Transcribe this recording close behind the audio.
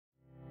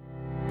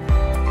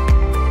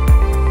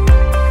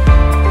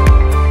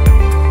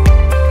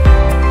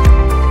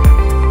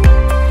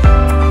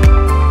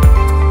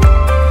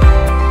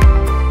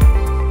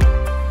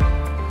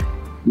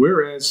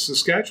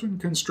Saskatchewan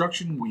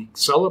Construction Week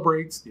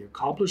celebrates the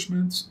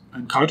accomplishments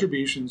and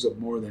contributions of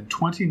more than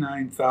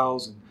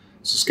 29,000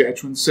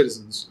 Saskatchewan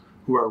citizens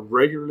who are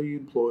regularly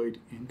employed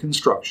in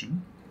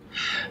construction,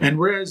 and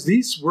whereas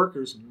these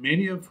workers,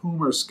 many of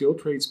whom are skilled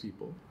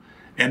tradespeople,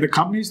 and the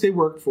companies they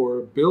work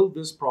for build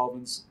this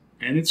province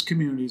and its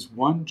communities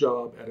one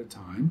job at a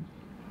time,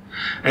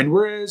 and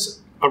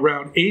whereas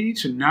around 80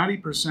 to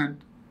 90%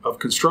 of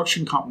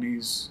construction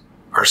companies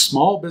are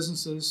small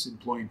businesses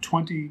employing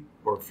 20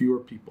 or fewer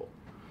people,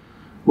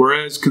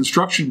 whereas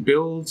construction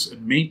builds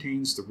and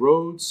maintains the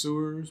roads,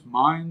 sewers,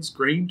 mines,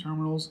 grain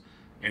terminals,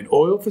 and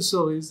oil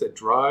facilities that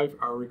drive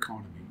our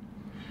economy.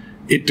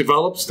 It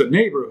develops the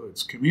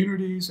neighborhoods,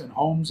 communities, and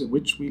homes in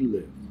which we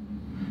live.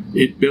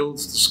 It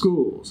builds the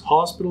schools,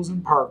 hospitals,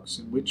 and parks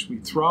in which we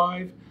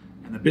thrive,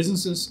 and the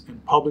businesses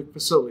and public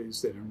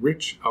facilities that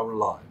enrich our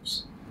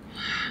lives.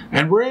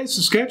 And whereas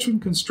Saskatchewan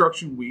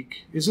Construction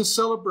Week is a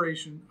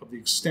celebration of the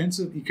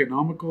extensive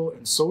economical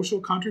and social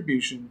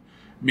contribution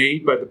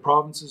made by the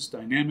province's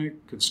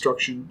dynamic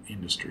construction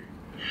industry.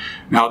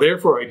 Now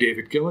therefore, I,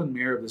 David Gillan,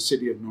 Mayor of the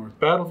City of North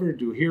Battleford,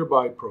 do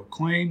hereby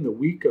proclaim the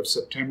week of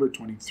September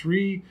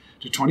 23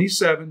 to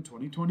 27,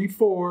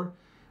 2024,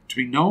 to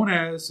be known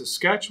as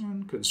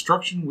Saskatchewan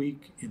Construction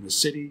Week in the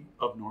City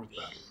of North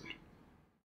Battleford.